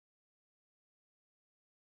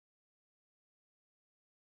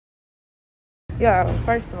Yeah,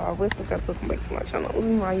 first of all, welcome back to my channel.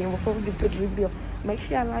 Before we get to the video, make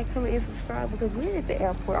sure y'all like, comment, and subscribe because we're at the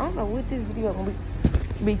airport. I don't know what this video gonna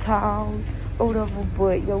be called or whatever,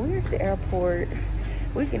 but yo, we're at the airport.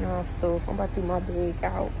 We getting all stuff. I'm about to do my bag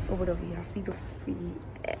out or whatever. Y'all see the feet.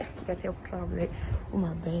 Got to help travel that with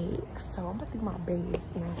my bag. So I'm about to do my bag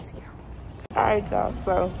and I'll see y'all. Alright, y'all.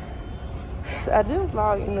 So I didn't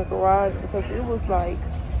vlog in the garage because it was like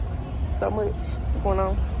so much going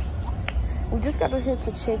on. We just got here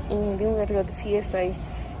to check in, then we got to go to TSA.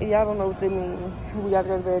 If y'all don't know what that means, we got to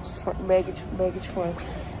go to the baggage claim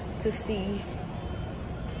to see.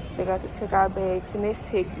 They got to check our bags, and it's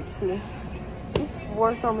hectic too. It's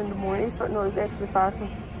 4 something in the morning. It's actually 5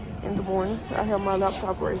 something in the morning. I have my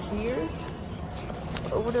laptop right here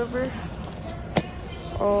or whatever.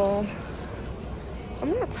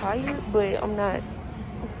 I'm not tired, but I'm not.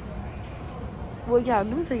 Well, yeah,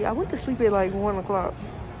 let me tell you, I went to sleep at like 1 o'clock.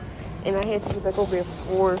 And I had to get back over at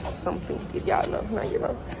 4 something. If y'all know, not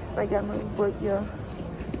y'all know, but yeah,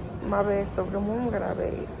 my bag's over there. Mom got our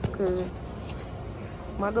bag because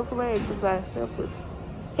my duffel bag just by itself was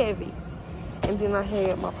heavy. And then I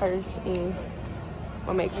had my purse and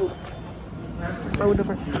my MacBook or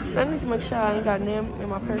whatever. I need to make sure I ain't got them in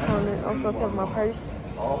my purse on it. I'm supposed to have my purse.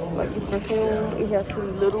 Like if perfume, it has to be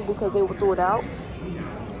little because they will throw it out.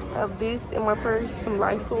 I have this in my purse, some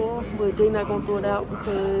Lysol, but they're not gonna throw it out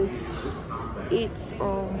because it's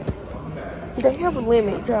they have a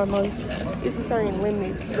limit, y'all know. It's a certain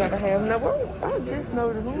limit you gotta have. Now, I just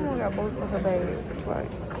noticed Mama got both of her bags,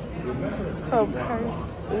 like her purse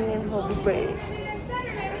and her big bag.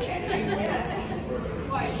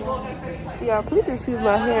 Yeah, please excuse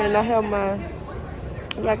my hair, and I have my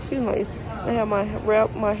I have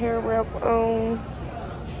my hair wrap on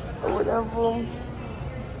or whatever.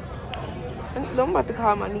 I'm about to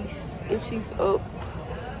call my niece if she's up.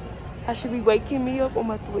 I should be waking me up. I'm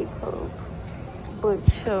about to wake her up. But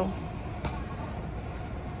this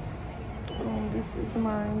is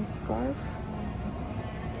my scarf.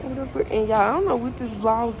 Whatever. And y'all, I don't know what this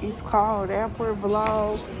vlog is called. Airport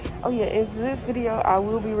vlog. Oh yeah, in this video, I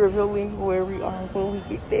will be revealing where we are when we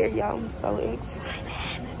get there. Y'all, I'm so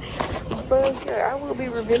excited. But yeah, I will be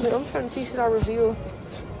revealing. I'm trying to see, should I reveal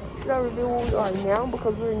where we are now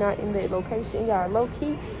because we're not in that location. Y'all, low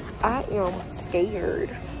key, I am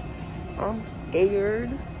scared. I'm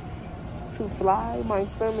scared to fly. My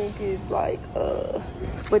stomach is like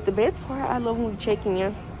but the best part, I love when we check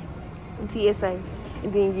in TSA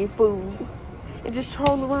and then get food and just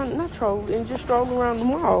stroll around, and just stroll around the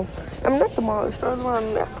mall. I mean, not the mall, stroll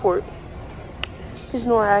around the airport. Cause you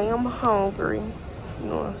know I am hungry. You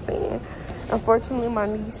know what I'm saying? Unfortunately, my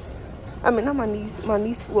niece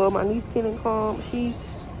couldn't come.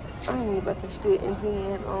 I ain't about to shit. And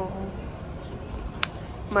then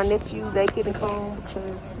my nephew, they couldn't come because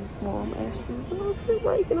his mom actually was a little bit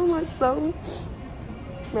like, and I'm like so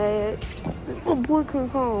mad. My boy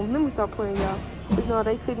couldn't come. Let me stop playing, y'all. But no,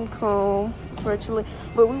 they couldn't come virtually.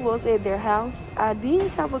 But we was at their house. I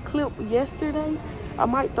did have a clip yesterday. I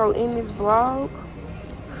might throw in this vlog.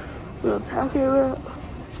 We'll talk about.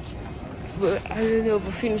 But I didn't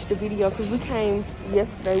ever finish the video because we came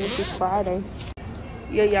yesterday, which is Friday.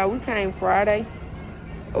 Yeah, y'all, we came Friday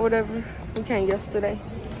or whatever. We came yesterday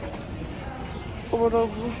or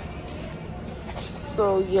whatever.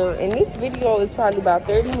 So yeah, and this video is probably about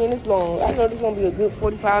 30 minutes long. I know this is gonna be a good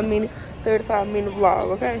 45-minute, 35-minute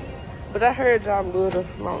vlog, okay? But I heard y'all love the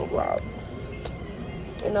long vlogs.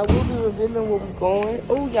 And I will be revealing where we're going.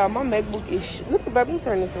 Oh y'all, my MacBook is look at baby, let me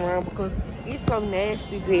turn this around because it's so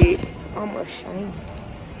nasty that I'm ashamed.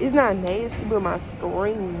 It's not nasty, but my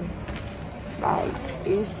screen, like,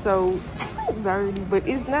 it's so dirty. But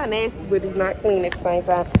it's not nasty, but it's not clean at the same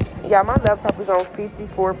time. Yeah, my laptop is on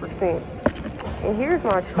 54%. And here's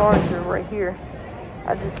my charger right here.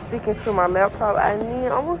 I just stick it to my laptop. I'm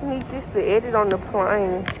gonna need this to edit on the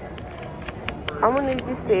plane.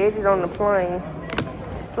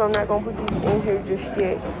 So I'm not gonna put these in here just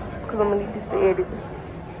yet. Because I'm gonna need this to edit.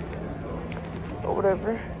 Or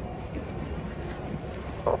whatever.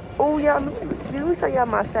 Oh yeah, let me show y'all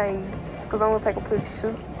my shades. Because I'm gonna take a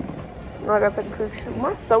picture. No, I gotta take a picture.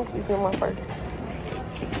 My soap is in my purse.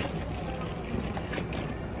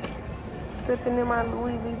 Stepping in my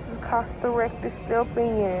Louis V Costa Rectus step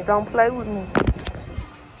in. Don't play with me.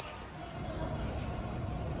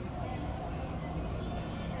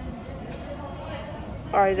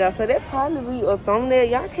 Alright, y'all. So that probably be a thumbnail.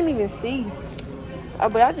 Y'all can't even see.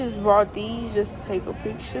 But I just brought these just to take a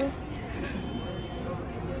picture.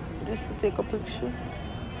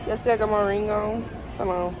 Y'all see I got my ring on. Hold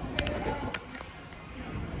on.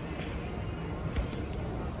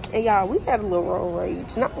 And y'all, we had a little road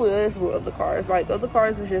rage. Not with us, with other cars. Like, other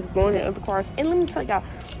cars was just blowing at other cars. And let me tell y'all,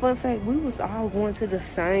 fun fact, we was all going to the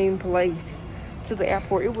same place, to the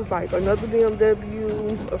airport. It was like another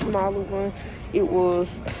BMW, a smaller one. It was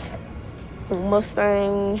a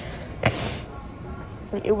Mustang.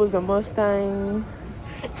 It was a Mustang.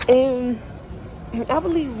 And I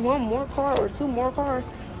believe one more car or two more cars.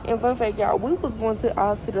 And fun fact, y'all, we was going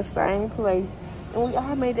all to the same place. And we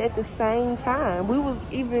all made it at the same time. We was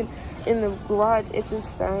even in the garage at the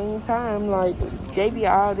same time. Like, JB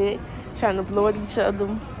all that, trying to blow at each other.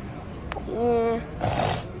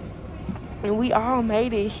 And we all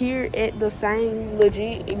made it here at the same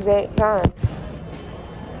legit exact time.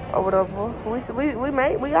 Or whatever.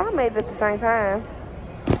 We all made it at the same time.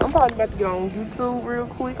 I'm probably about to get on YouTube real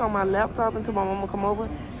quick on my laptop until my mama come over.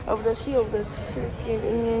 Over there, she over there checking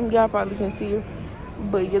in. Y'all probably can see her.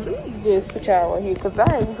 But yeah, let me just put y'all right here, because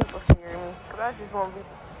I ain't people scaring me. Because I just want to be,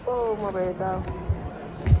 oh, my bad, dog.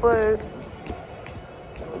 But,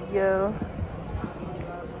 yeah.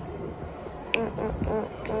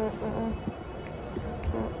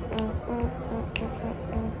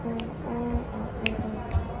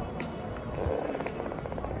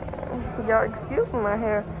 Y'all, excuse me, my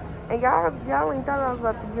hair. And y'all ain't thought I was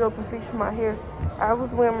about to get up and fix my hair. I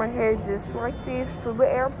was wearing my hair just like this to the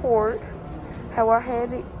airport. How I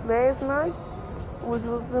had it last night, which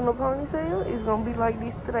was in a ponytail, it's gonna be like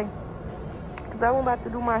this today. Cause I'm about to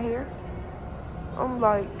do my hair. I'm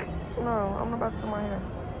like, no, I'm not about to do my hair.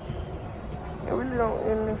 I really don't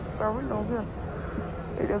care.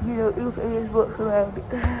 If ands, buts about it.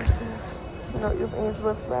 No ifs, ands,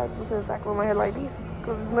 buts about it, because I can wear my hair like this.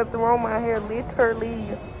 Cause there's nothing wrong with my hair,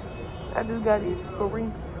 literally. I just got it for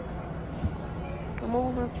real.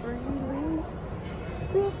 Moving freely.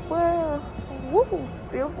 Stiff well. Woo,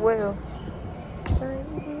 stiff well.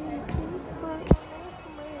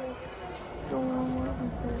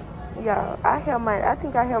 Yeah, I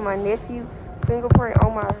think I have my nephew fingerprint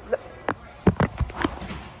on my,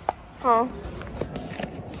 huh?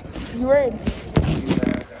 You ready?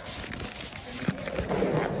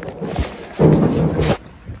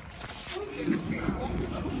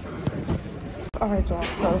 All right, y'all,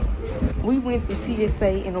 so we went to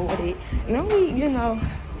TSA and all that. Now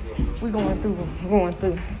we going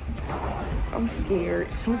through. I'm scared.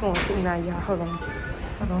 We're going through now, y'all. Hold on.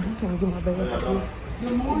 He's gonna get my bag.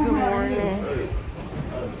 Good morning.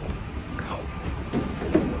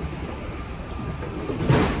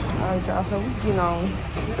 All right, y'all, so we get on.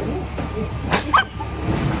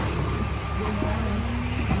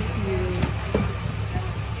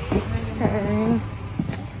 Okay.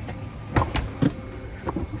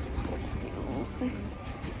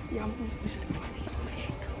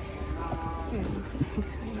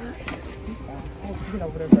 Get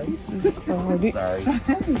over there, bro. Sorry.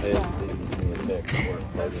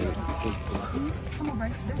 Come on, bro.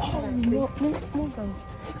 Move.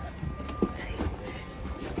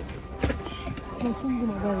 Come on,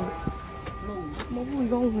 my bag. Where we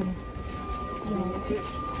going?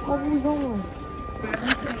 Where we going?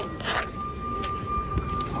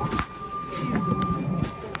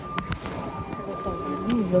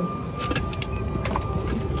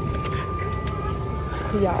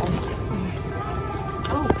 Y'all.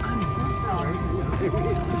 Oh, I'm so sorry.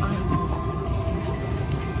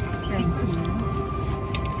 Thank you.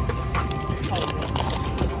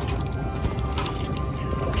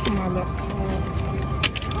 My laptop.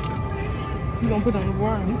 You gonna put on the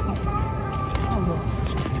wire? Oh, look.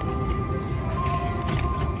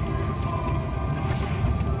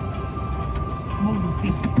 Move your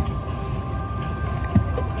feet.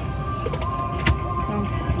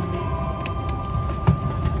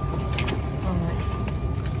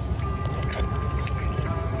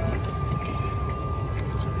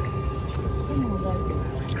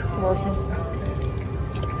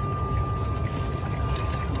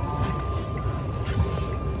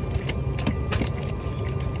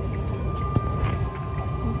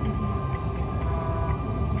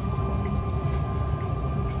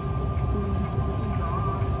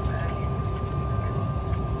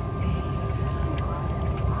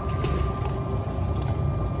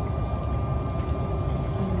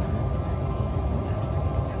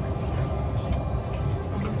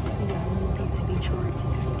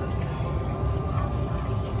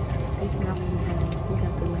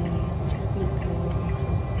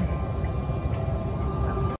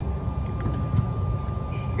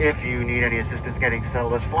 If you need any assistance getting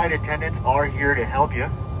settled, as flight attendants are here to help you.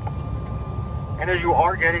 And as you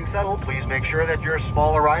are getting settled, please make sure that your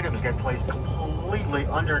smaller items get placed completely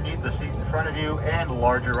underneath the seat in front of you and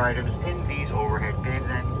larger items in these overhead bins.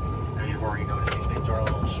 And as you already noticed these things are a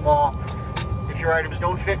little small. If your items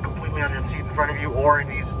don't fit completely under the seat in front of you or in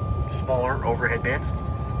these smaller overhead bins,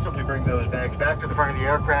 simply bring those bags back to the front of the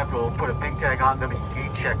aircraft. We'll put a pink tag on them and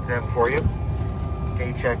gate check them for you.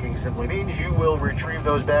 Gate checking simply means you will retrieve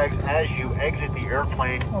those bags as you exit the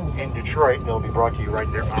airplane in Detroit. They'll be brought to you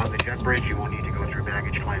right there on the jet bridge. You won't need to go through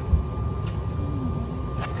baggage claim.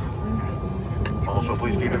 Also,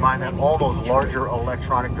 please keep in mind that all those larger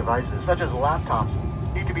electronic devices, such as laptops,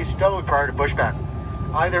 need to be stowed prior to pushback,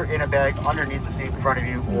 either in a bag underneath the seat in front of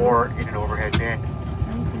you or in an overhead bin.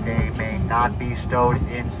 They may not be stowed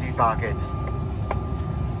in seat pockets.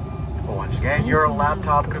 But once again, your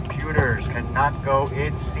laptop computers cannot go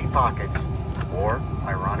in seat pockets or,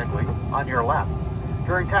 ironically, on your lap.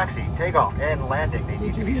 During taxi, takeoff, and landing, they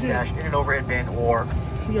need to be stashed in an overhead bin or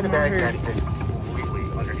in a bag that fits completely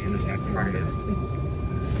underneath the seat in front of you.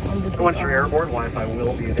 Once you're airborne, Wi-Fi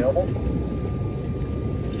will be available.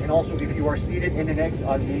 And also, if you are seated in the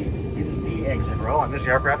exit row on this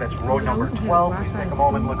aircraft, that's row number 12, please take a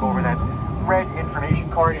moment and look over that red information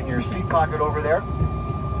card in your seat pocket over there.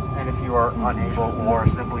 And if you are unable or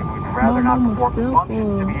simply would rather not perform the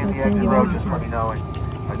functions to be in the exit row, just let me know and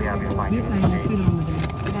I'd be happy to find you in the seat.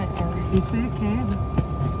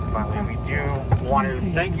 Finally, we do want to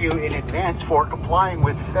thank you in advance for complying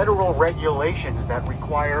with federal regulations that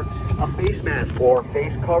require a face mask or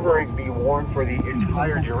face covering be worn for the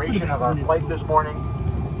entire duration of our flight this morning.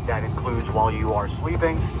 That includes while you are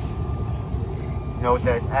sleeping. Note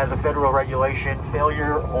that as a federal regulation,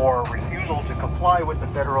 failure or refusal to comply with the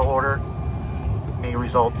federal order may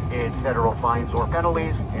result in federal fines or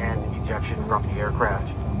penalties and ejection from the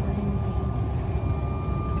aircraft.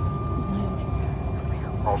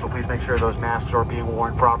 Also, please make sure those masks are being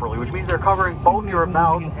worn properly, which means they're covering both your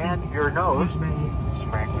mouth and your nose.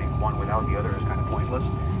 Frankly, one without the other is kind of pointless.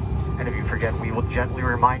 And if you forget, we will gently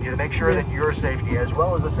remind you to make sure that your safety, as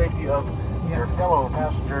well as the safety of your fellow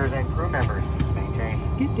passengers and crew members, is maintained.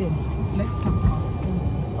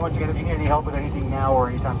 Once again, if you need any help with anything now or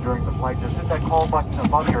anytime during the flight, just hit that call button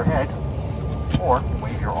above your head or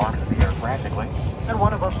wave your arms in the air frantically, and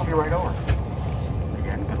one of us will be right over.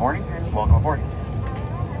 Again, good morning and welcome aboard.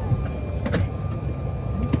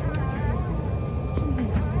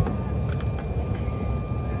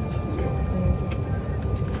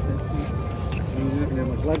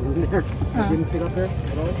 Legs in there. They didn't fit up there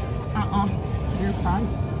at all? You're fine.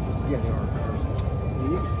 Yeah, they are.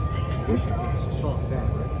 This is a soft bag,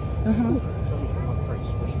 right? Something I'll try to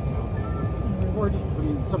squish it down. Or just, I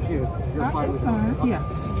mean, it's up to you. You're fine with it. Okay. Yeah.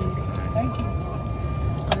 Thank you.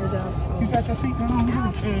 You got your seat on here?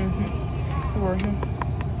 Mm-hmm.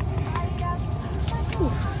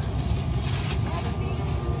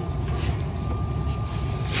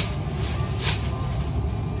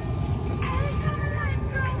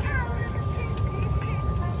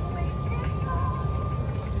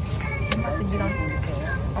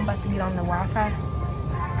 I'm about to get on the Wi-Fi.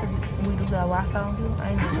 Cause we do got Wi-Fi on here. I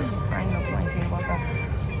ain't no plane saying Wi-Fi.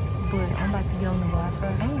 But I'm about to get on the Wi-Fi.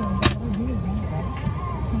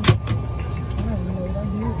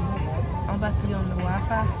 I'm about to get on the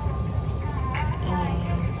Wi-Fi.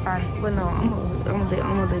 And well no, I'm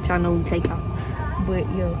gonna let y'all know when we take off. But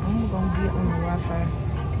yo, I'm gonna get on the Wi-Fi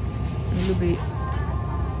in a little bit.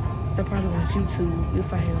 I probably want YouTube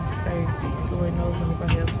if I have Thursday. Lord knows I hope I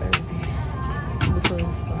have Thursday. Because,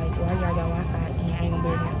 like, why y'all got Wi-Fi and I ain't gonna be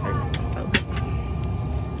able to have Thursday.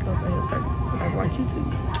 So, I have Thursday. I watch YouTube.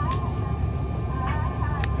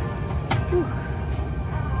 Whew.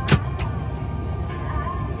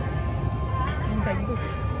 Okay, good.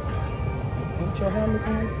 Want your hair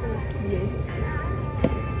looking like that? Yes.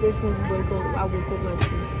 This when you wake up, I wake up like this.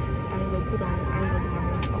 I ain't gonna put on, I ain't gonna do my hair.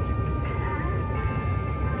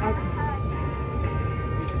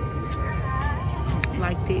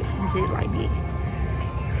 Like that, just like that.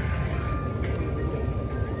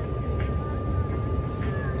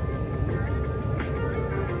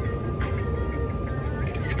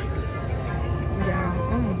 Yeah,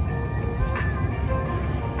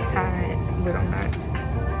 tired, but I'm not.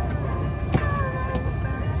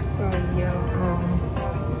 So yeah,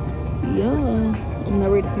 I'm not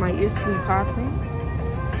ready for my ear popping.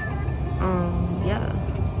 Yeah,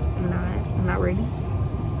 I'm not ready.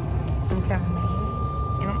 I'm kind of mad.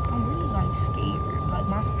 And I'm really like scared. Like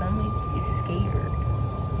my stomach is scared. You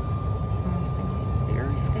know what I'm saying? It's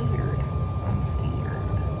very scared. I'm scared.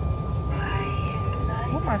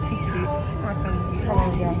 What my ticket is? My thing is. Hold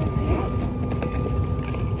on, y'all.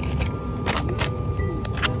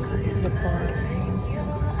 The cards.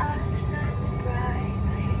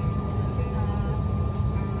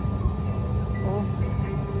 Oh.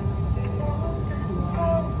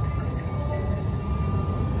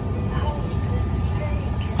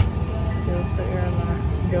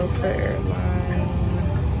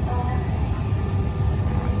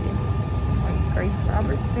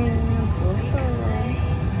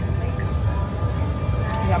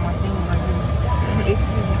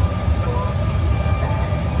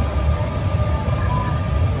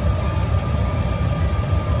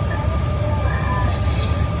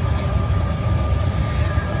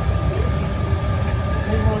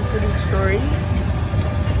 Detroit.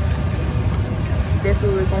 That's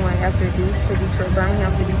where we're going after this, to Detroit,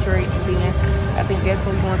 Birmingham to Detroit, and then I think that's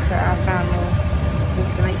where we're going to our final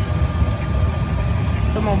destination.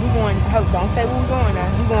 Come on, we're going, don't say where we're going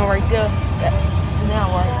now. We're going right there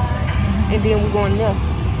now, right? And then we're going there.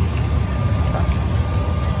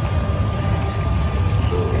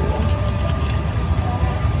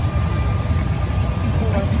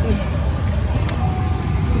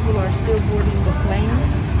 People are still boarding the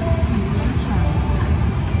plane.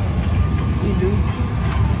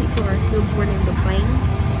 People are still boarding the plane.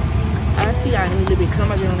 I see y'all in a little bit.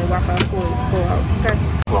 Come on, get on the Wi-Fi for out. Okay.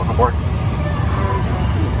 Welcome aboard. My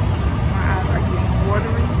eyes are getting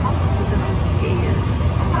watery because I'm scared.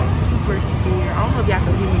 I'm super scared. I don't know if y'all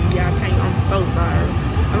can hear me. Y'all can't. I'm so sorry.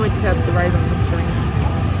 I'm gonna just have to write on the screen.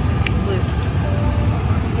 But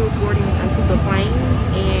I'm still boarding onto the plane,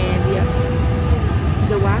 and yeah.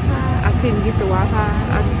 The Wi-Fi, I couldn't get the Wi-Fi.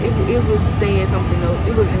 It was saying something else.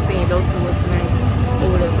 It wasn't saying those two was the name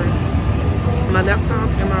or whatever. My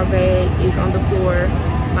laptop and my bag is on the floor.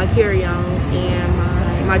 My carry-on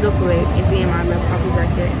and my duffel bag, and then my laptop is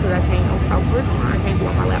right there because I can't on top of it. I can't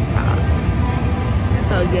go on my laptop.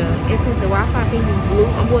 So yeah, and since the Wi-Fi thing is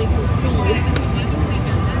blue, I'm going to see if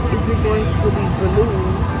it's going to be blue.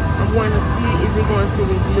 I'm going to see if it's going to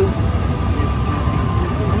be blue.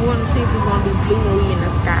 I'm going to see if it's going to be blue when we in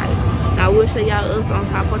the sky. Now, I will show y'all us on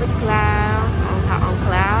top of the clouds, on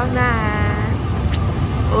cloud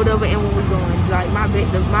 9, or whatever, and when we're going. Like, my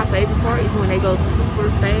favorite part is when they go super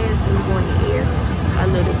fast and we go in the air. I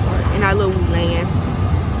love that part. And I love when we land,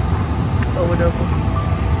 or whatever.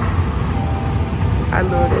 I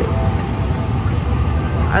love it.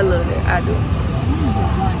 I love it. I do.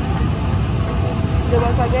 The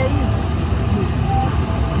ones I gave you?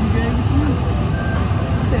 You gave it to me?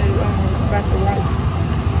 About the light.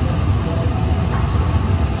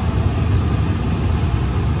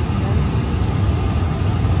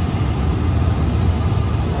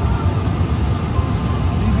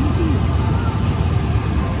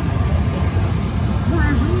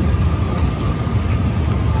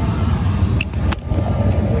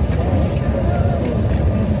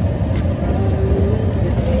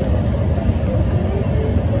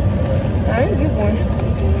 I didn't get one.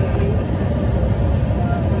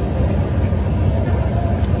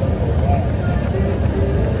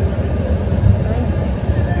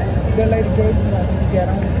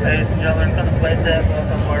 Ladies and gentlemen, from the flight deck,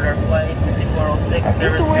 welcome aboard our flight 5406,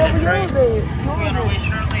 service to Detroit. We're on our way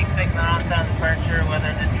shortly, expecting an on-time departure. Weather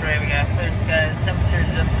in Detroit, we got clear skies, temperatures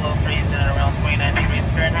just below freezing at around 29 degrees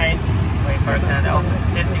Fahrenheit. Wait for our kind of Alpha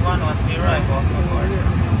 51 once we arrive. Welcome aboard.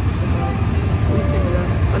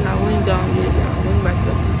 Oh no, we ain't gone yet, y'all. We back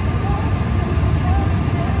up.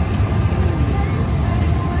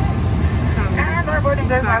 And our boarding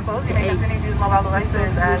doors are closed. You may continue to use mobile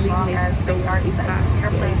devices as long as they are set to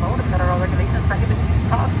airplane mode. Federal regulations prohibit the use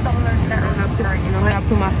of cellular networks during flight.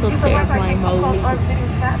 Put my stuff to airplane mode. Calls or video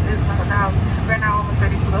chat is not allowed. We're now almost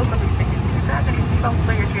ready to go, so please take your seatbelts and your seatbelt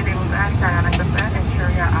so your tray tables and carry-on items and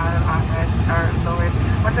ensure your out armrests are lowered.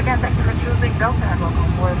 Once again, thank you for choosing Delta and welcome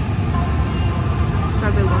aboard. I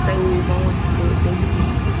was gonna say we were going to do it.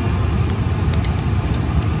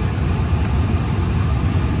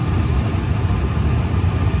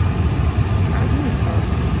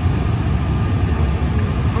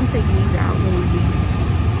 I'm taking these out when we leave.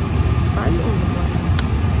 Why are you on the button?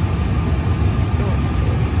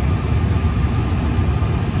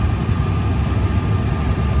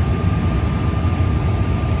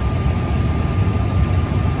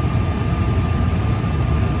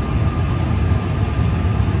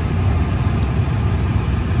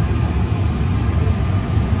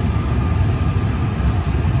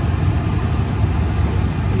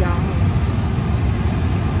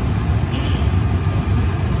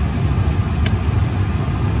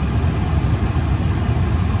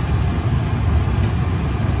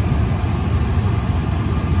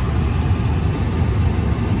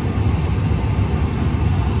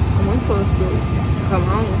 Come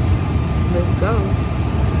on, let's go.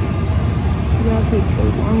 Y'all take so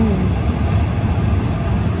long.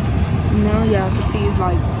 Now y'all can see it's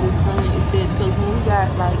like the sun is set because when we got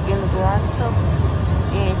like in the garage and stuff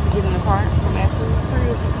and to get in the car from after the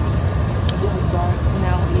crib, it was dark.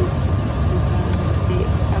 Now it's the sun is set.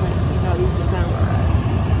 I mean, you know, it's the sunrise.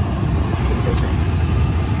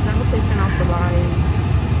 Now we're taking off the lights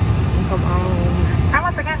and come on. And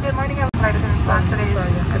once again, good morning, everybody. On today's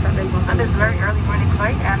on this very early morning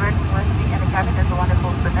flight, and Wednesday in the cabin is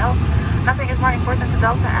wonderful to know. Nothing is more important to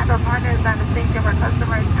Delta and our partners than the safety of our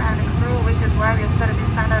customers and the crew, which is why we have set a new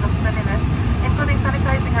standard of cleanliness, including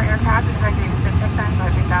sanitizing our aircraft and hygiene disinfectant,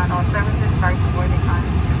 wiping down all service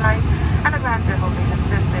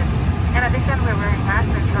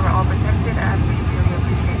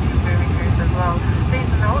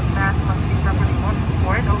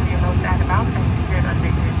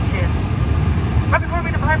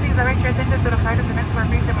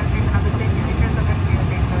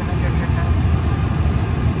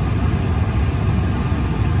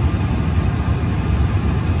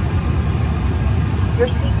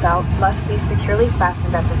seatbelt must be securely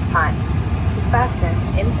fastened at this time. To fasten,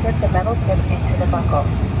 insert the metal tip into the buckle.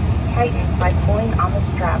 Tighten by pulling on the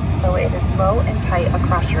strap so it is low and tight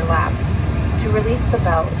across your lap. To release the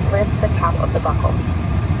belt, lift the top of the buckle.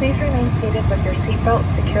 Please remain seated with your seatbelt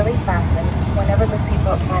securely fastened whenever the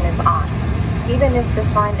seatbelt sign is on. Even if the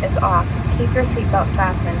sign is off, keep your seatbelt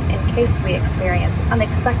fastened in case we experience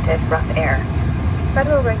unexpected rough air.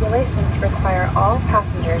 Federal regulations require all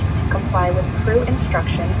passengers to comply with crew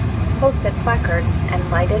instructions, posted placards, and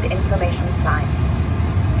lighted information signs.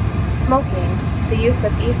 Smoking, the use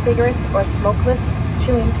of e-cigarettes or smokeless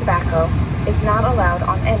chewing tobacco, is not allowed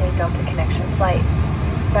on any Delta Connection flight.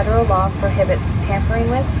 Federal law prohibits tampering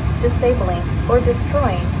with, disabling, or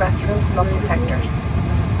destroying restroom smoke detectors.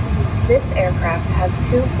 This aircraft has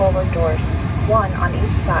 2 forward doors, 1 on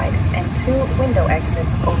each side, and 2 window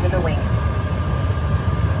exits over the wings.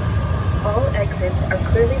 All exits are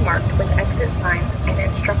clearly marked with exit signs and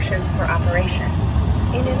instructions for operation.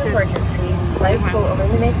 In an emergency, lights will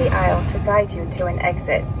illuminate the aisle to guide you to an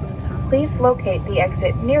exit. Please locate the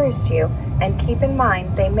exit nearest you and keep in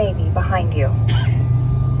mind they may be behind you.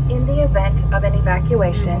 In the event of an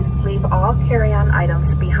evacuation, leave all carry-on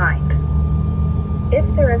items behind. If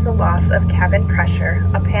there is a loss of cabin pressure,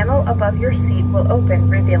 a panel above your seat will open,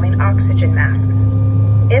 revealing oxygen masks.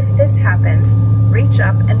 If this happens, reach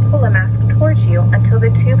up and pull a mask towards you until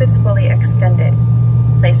the tube is fully extended.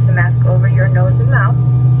 Place the mask over your nose and mouth,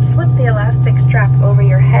 slip the elastic strap over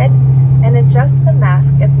your head, and adjust the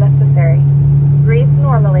mask if necessary. Breathe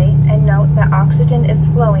normally and note that oxygen is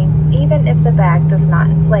flowing even if the bag does not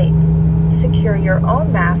inflate. Secure your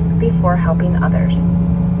own mask before helping others.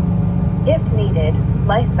 If needed,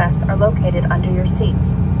 life vests are located under your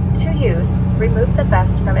seats. To use, remove the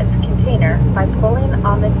vest from its container by pulling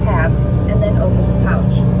on the tab and then open the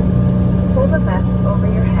pouch. Pull the vest over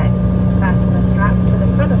your head, fasten the strap to the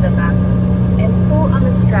front of the vest, and pull on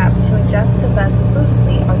the strap to adjust the vest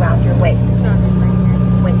loosely around your waist.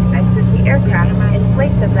 When you exit the aircraft,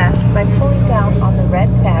 inflate the vest by pulling down on the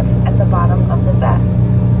red tabs at the bottom of the vest,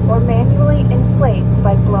 or manually inflate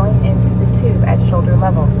by blowing into the tube at shoulder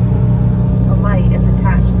level. A light is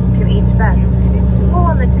attached to each vest. Pull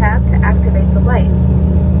on the tab to activate the light.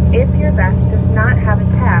 If your vest does not have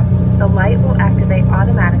a tab, the light will activate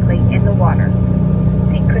automatically in the water.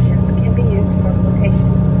 Seat cushions can be used for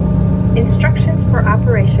flotation. Instructions for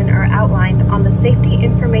operation are outlined on the safety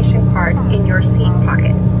information card in your seat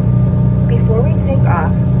pocket. Before we take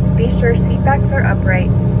off, be sure seat backs are upright,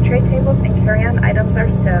 tray tables and carry-on items are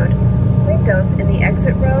stowed, windows in the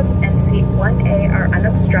exit rows and seat 1A are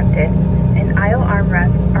unobstructed, and aisle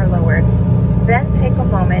armrests are lowered. Then take a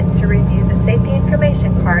moment to review the safety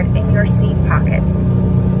information card in your seat pocket.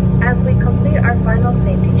 As we complete our final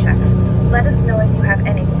safety checks, let us know if you have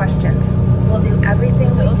any questions. We'll do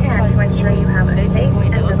everything we can to ensure you have a safe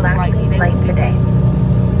and relaxing flight today.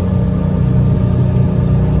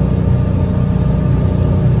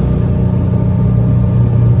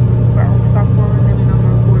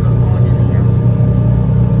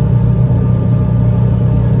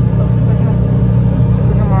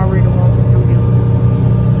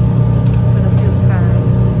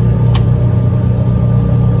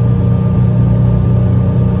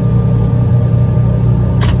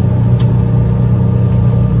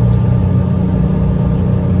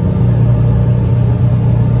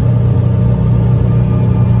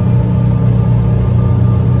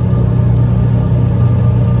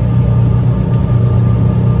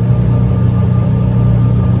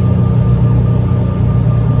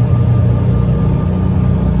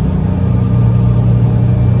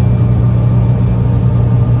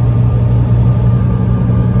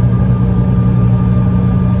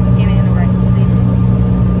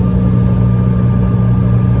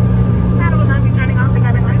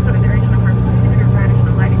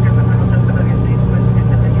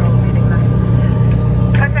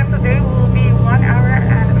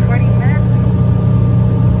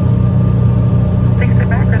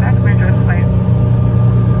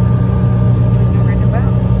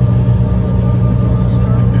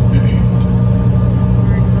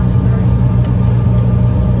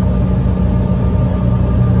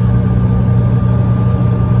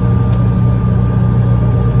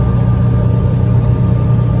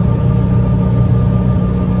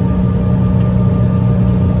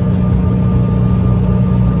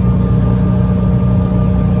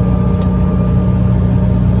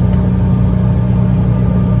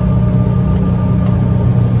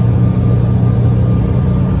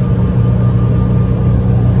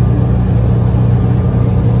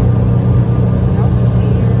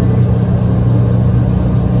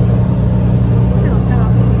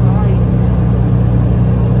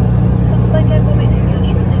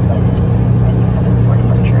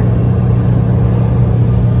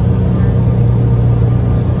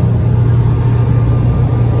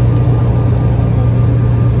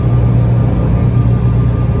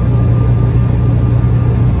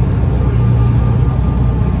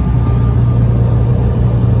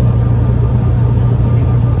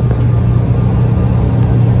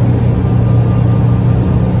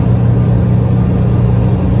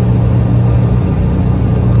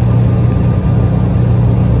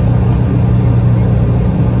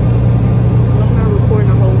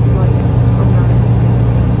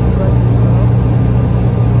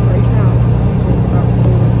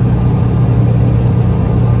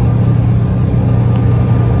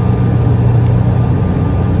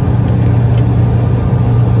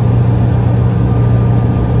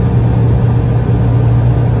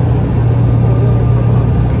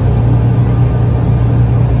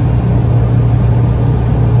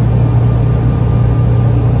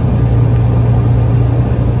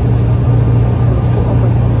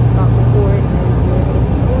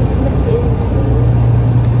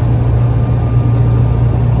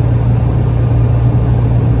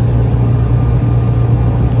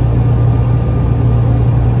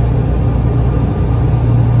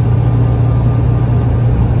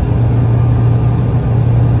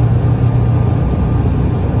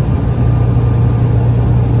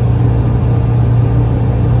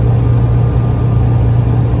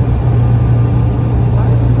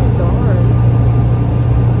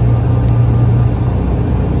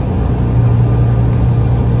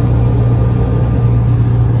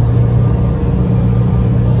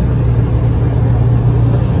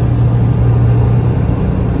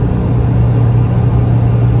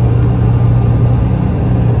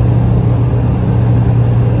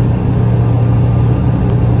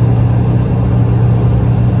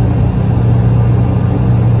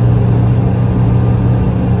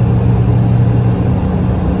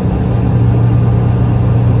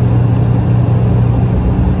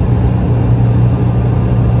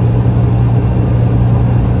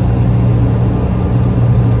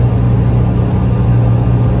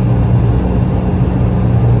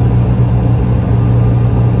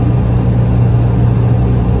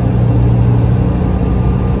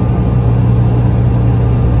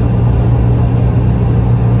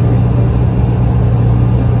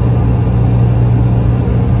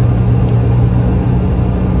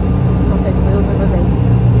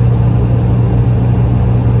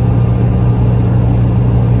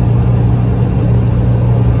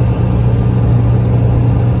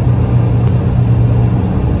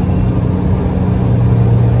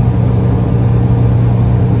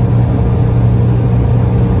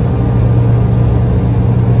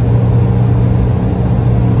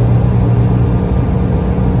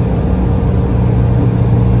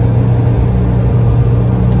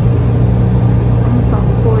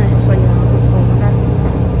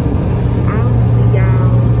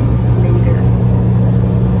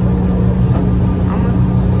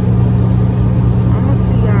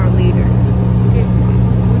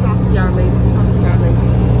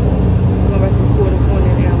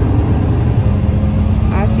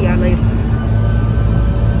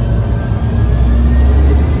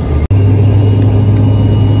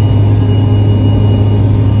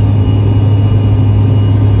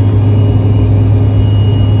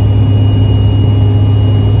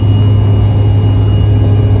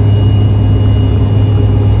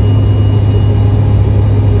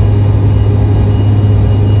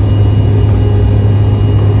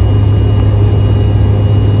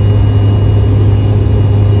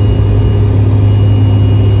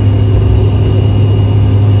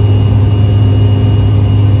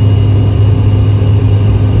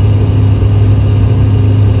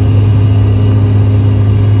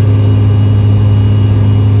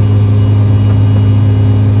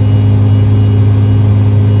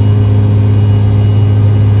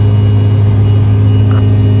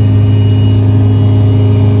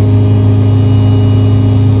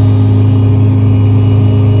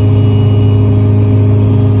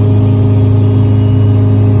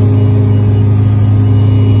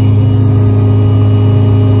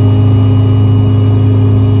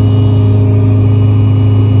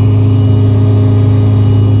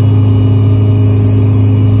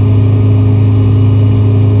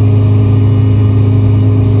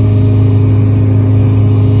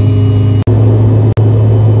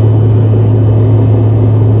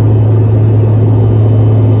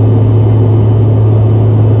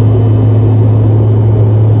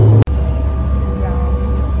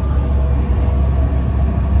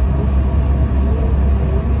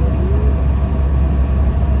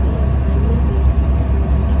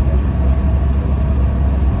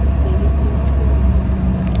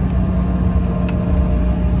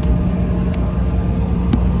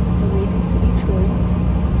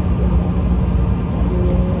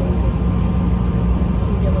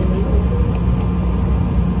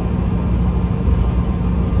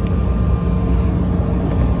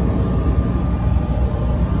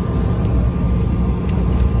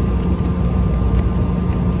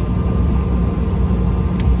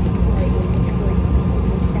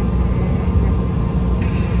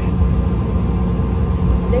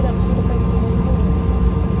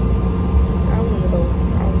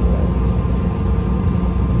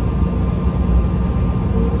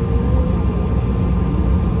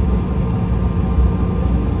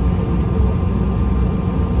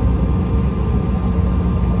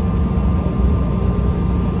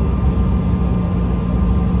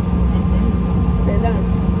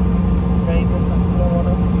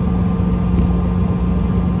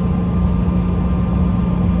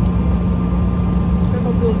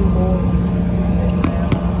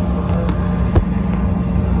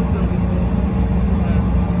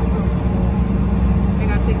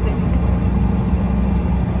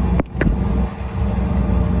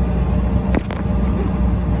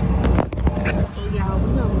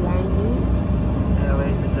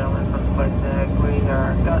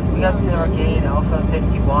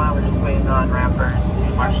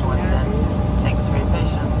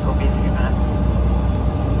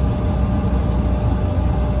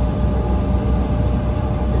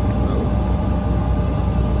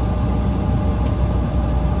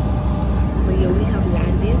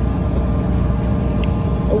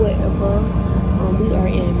 We are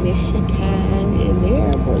in Michigan, and the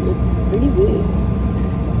airport looks pretty big.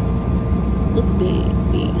 Look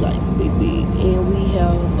big, like big. And we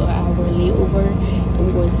have an hour layover, and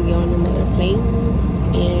we're going to get on another plane.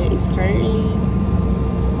 And it's currently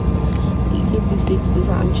 8:56. The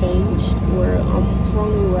time changed. Where I'm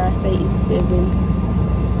from, where I stay is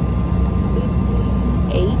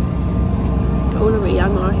 7:58. Whatever, y'all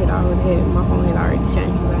know I had already had my phone had already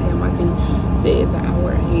changed because I had my thing set as an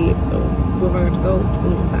hour ahead. So we're going to go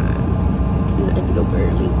on time. I get up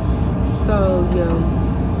early. So yeah,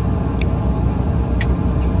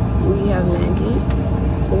 we have landed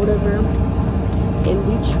or whatever in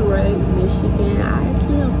Detroit, Michigan. I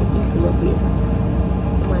actually have some people up here.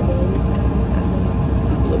 My daddy's side. I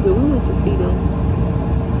have people up here. We went to see them.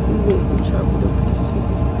 We traveled up to see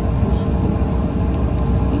Michigan,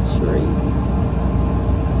 Detroit.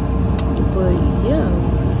 But yeah,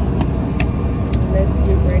 let's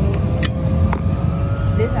get ready.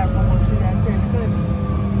 This have one more tree out there in the country.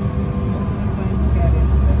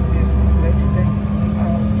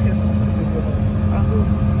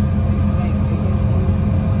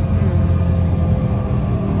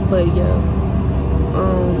 But yeah,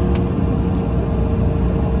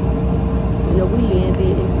 we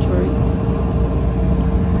landed in Detroit.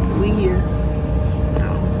 We here.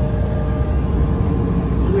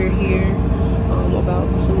 We're here. About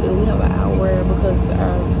to, and we have an hour because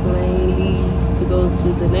our plane leaves to go to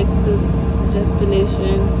the next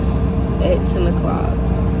destination at 10 o'clock.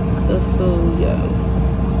 So yeah,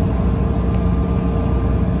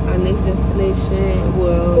 our next destination,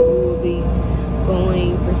 well, we will be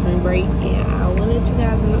going for spring break, and I will let you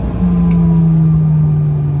guys know.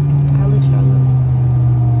 I'll let y'all know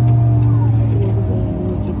when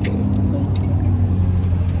we get there.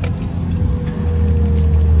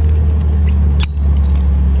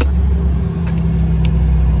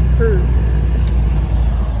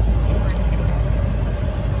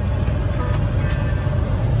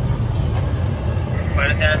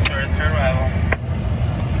 Flight attendants towards her arrival.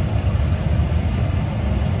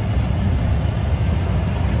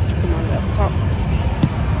 Come on, laptop.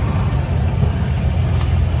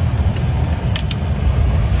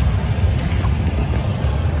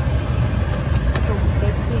 So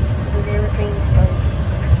hectic with everything, so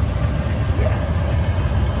yeah.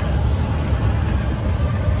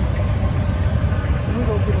 We're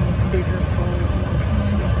gonna get on a bigger phone.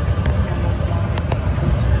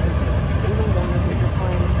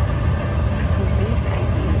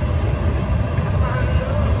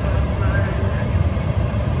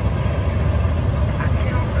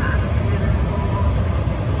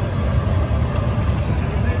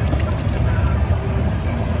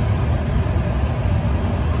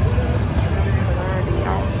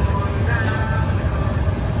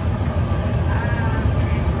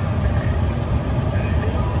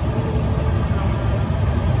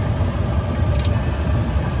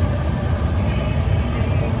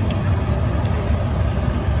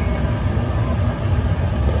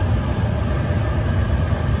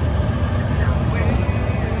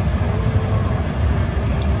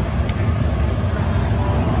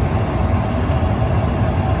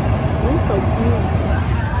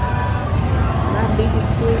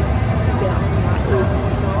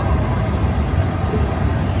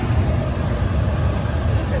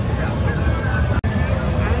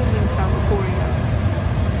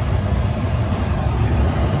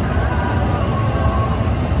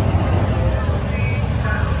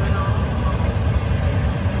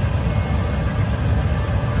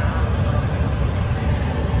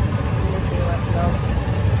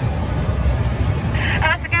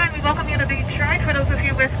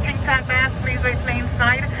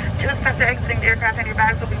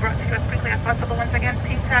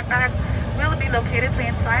 Located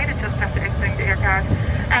plane side just after exiting the aircraft.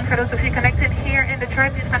 And for those of you connected here in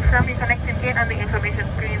Detroit, please confirm your connecting gate on the information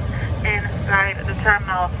screens inside the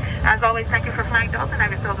terminal. As always, thank you for flying Delta and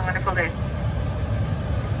have yourselves a wonderful day.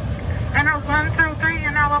 And rows 1 through 3,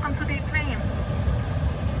 you're now welcome to the plane.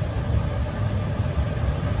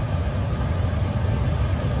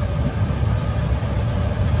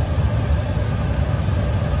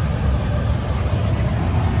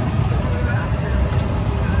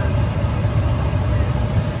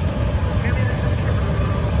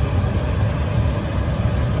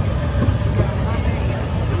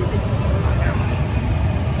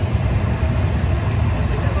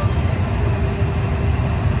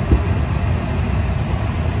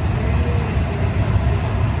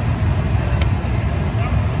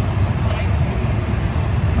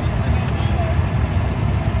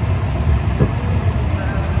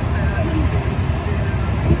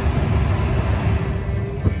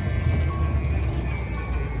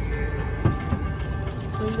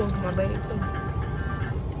 you going for my bag too?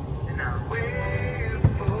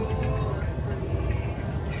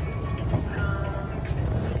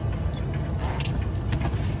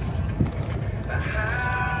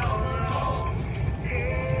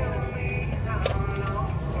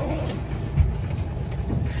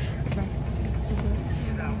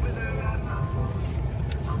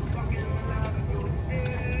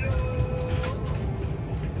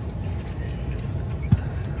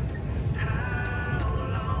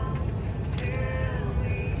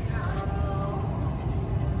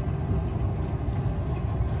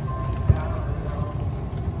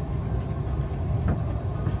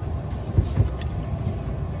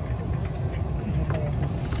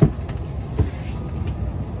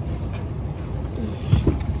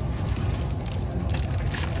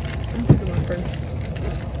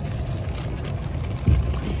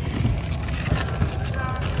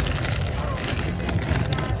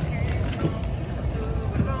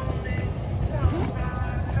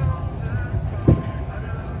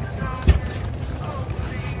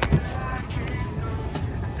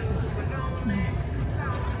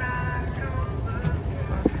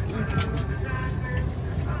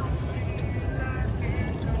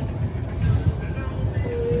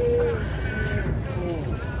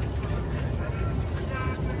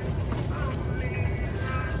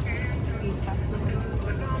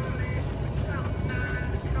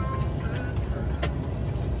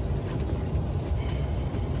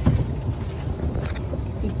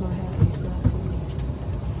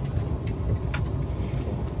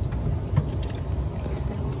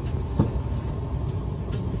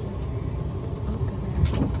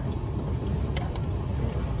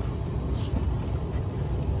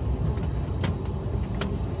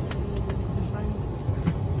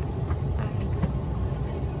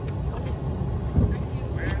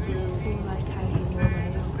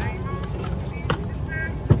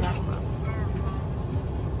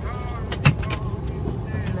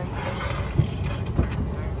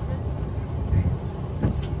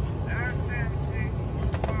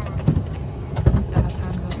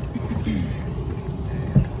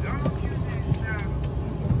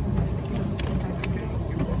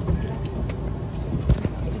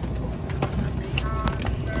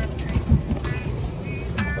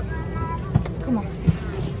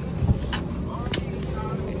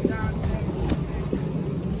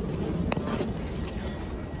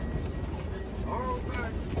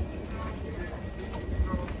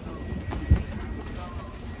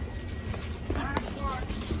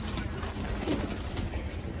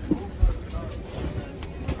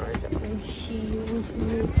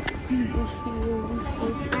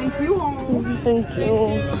 Thank you.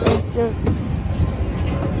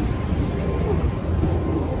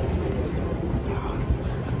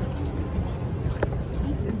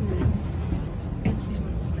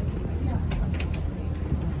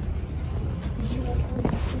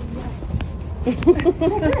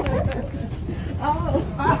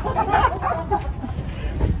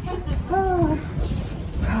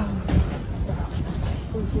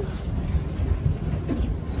 Thank you.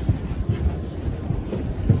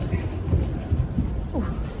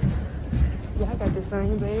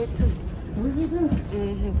 Same bag too. What you do?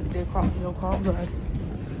 They call your car blood.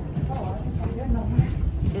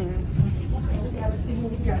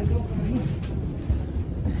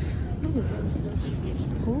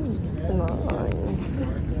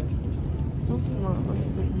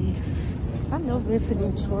 I've never been to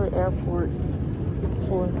Detroit Airport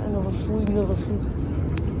before. I never flew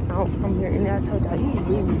out from here, and I told y'all it's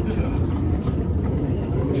really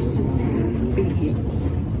big.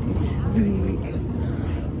 It's big.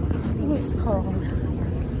 It's cold.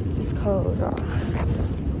 It's cold, y'all.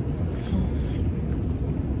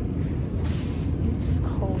 It's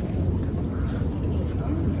cold. It's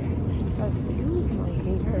cold. Excuse my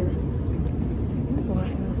hair. Excuse my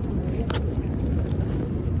hair.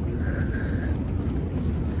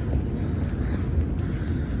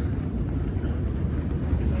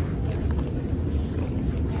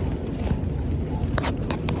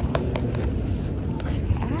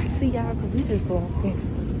 I see y'all because we just walked in.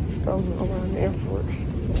 Strolling around the airport.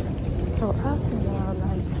 So I see y'all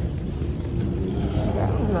like, I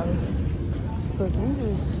don't know, but we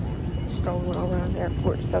just strolling around the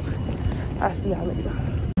airport. So I see y'all later.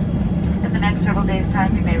 In the next several days'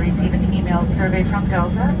 time, you may receive an email survey from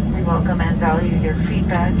Delta. We welcome and value your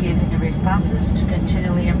feedback using your responses to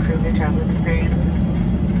continually improve your travel experience.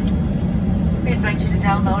 We invite you to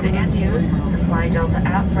download and use the Fly Delta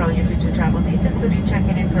app for all your future travel needs, including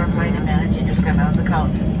checking in for a flight and managing your SkyMiles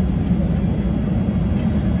account.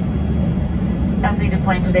 As we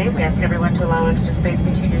deplane today, we ask everyone to allow extra space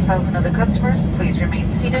between yourself and other customers. Please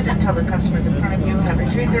remain seated until the customers in front of you have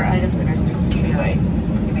retrieved their items and are 6 feet away.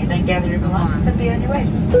 You may then gather your belongings and be on your way.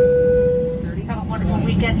 Have a wonderful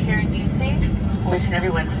weekend here in DC. Wishing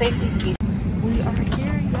everyone safety, peace. We are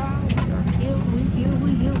here, y'all. We are here. We here.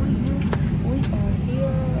 We here. We here. We are here,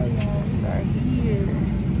 y'all. We are here.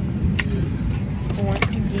 Going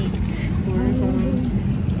to get. We're going.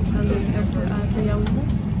 I'm going to tell y'all we going.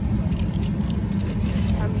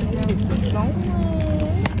 I'm going to tell y'all we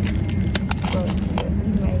going. But yeah,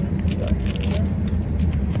 we made it.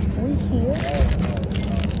 We here.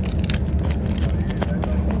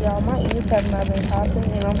 Y'all, my ears have not been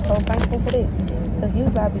popping, and I'm so thankful for this. Because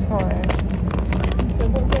usually I be crying.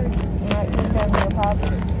 My ears have been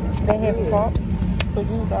popping. They haven't popped. Because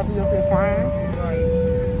usually I be up here crying.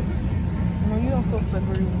 No, you don't supposed to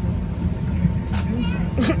agree with me.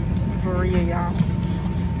 For real, y'all.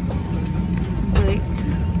 But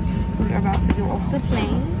we're about to go off the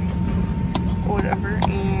plane. Or whatever.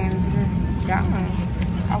 And y'all,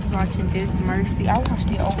 I was watching Just Mercy. I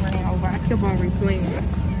watched it over and over. I kept on replaying it.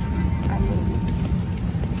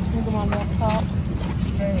 Look at my laptop.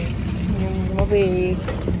 My bed.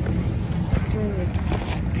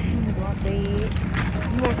 My bed.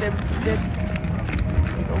 You want that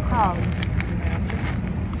go call me.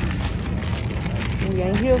 We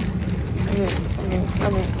ain't here. I'm in.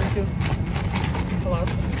 Hello.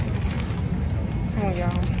 Come on,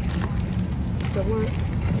 y'all. The work.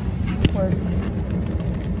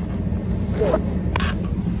 Good.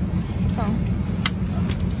 So.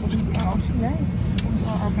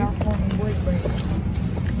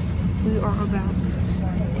 We are about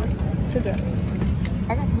to go.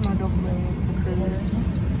 I got to put my door for because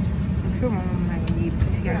I'm sure my mom might need it. We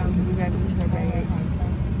got to use her bag.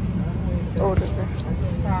 Order her.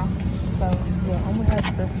 So, yeah, I'm going to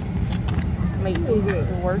have to make it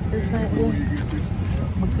to work or something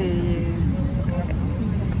because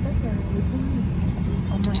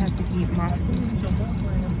I'm going to have to get my food.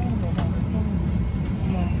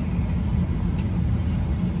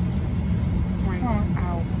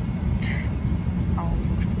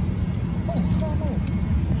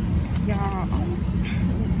 Y'all,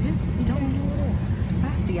 just don't know what I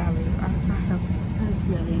see y'all later. I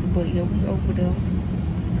see y'all later. But yeah, we over there.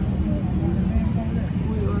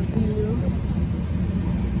 We are here.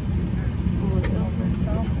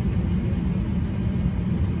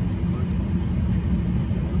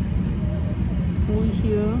 We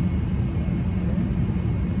here.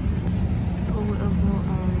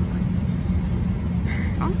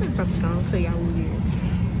 I'm just about to tell y'all we here.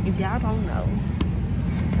 If y'all don't know,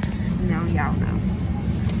 now y'all know.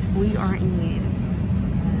 We are in.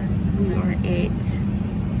 I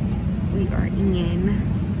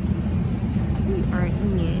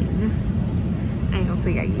ain't gonna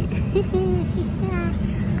say y'all yet.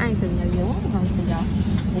 I ain't saying y'all yet. What am I gonna say y'all?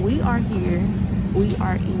 We are here. We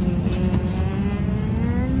are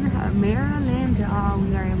in Maryland, y'all.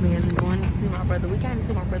 We are in Maryland going to see my brother. We came to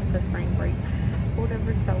see my brother for spring break.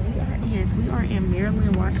 Whatever. So we are in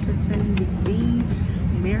Maryland, Washington, D.C.,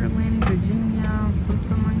 Maryland, Virginia,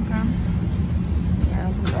 Brooklyn,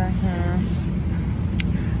 yeah, we are here.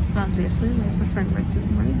 So this we went for spring break. This is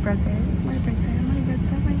my birthday.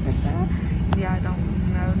 Y'all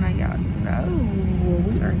don't know, now y'all know.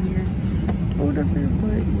 We are here. Whatever,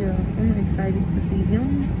 but yeah, I'm excited to see him.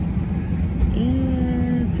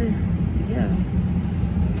 And yeah,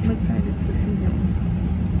 I'm excited to see him.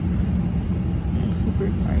 Super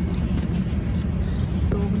excited.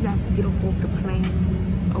 So we got to get up off the plane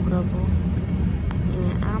or whatever.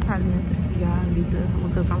 And I'll probably have to see y'all later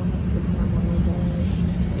because I'm gonna have to put my mom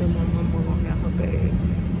bag. And my mom gonna get her bag.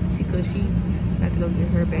 Cause she got to go get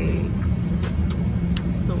her bag.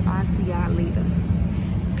 So I'll see y'all later.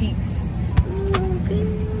 Peace.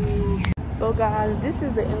 Peace. So guys, this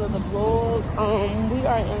is the end of the vlog. We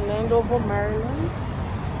are in Landover, Maryland.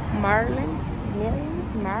 Maryland.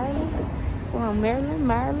 We are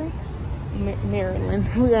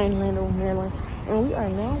in Landover, Maryland, and we are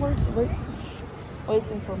now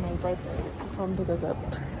waiting for my brother to come pick us up.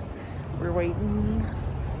 We're waiting.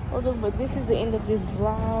 But this is the end of this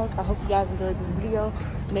vlog. I hope you guys enjoyed this video.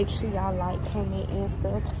 Make sure y'all like, comment, and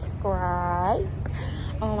subscribe.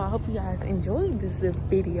 I hope you guys enjoyed this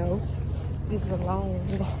video. This is a long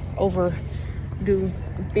overdue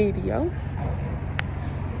video.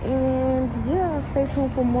 And yeah, stay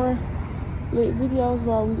tuned for more lit videos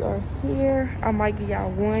while we are here. I might give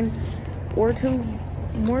y'all 1 or 2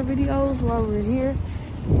 more videos while we're here.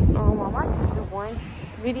 I might just do 1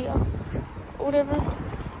 video or whatever.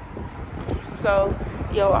 So,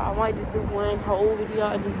 yo, I might just do 1 whole video.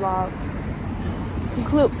 I just vlog some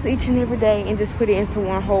clips each and every day and just put it into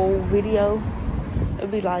one whole video.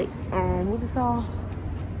 It'd be like, what is it called?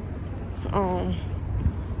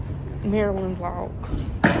 Maryland vlog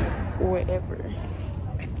or whatever.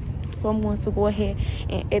 So I'm going to go ahead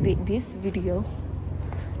and edit this video.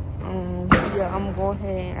 Yeah, I'm gonna go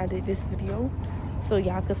ahead and edit this video so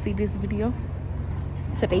y'all can see this video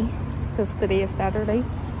today, because today is Saturday.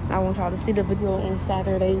 I want y'all to see the video on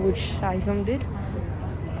Saturday, which I filmed it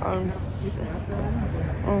on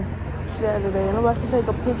Saturday. And I'm about to take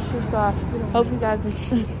a picture, so I hope you guys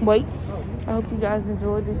wait. I hope you guys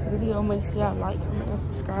enjoyed this video. Make sure y'all like, comment, and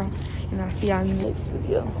subscribe, and I'll see y'all in the next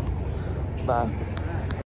video. Bye.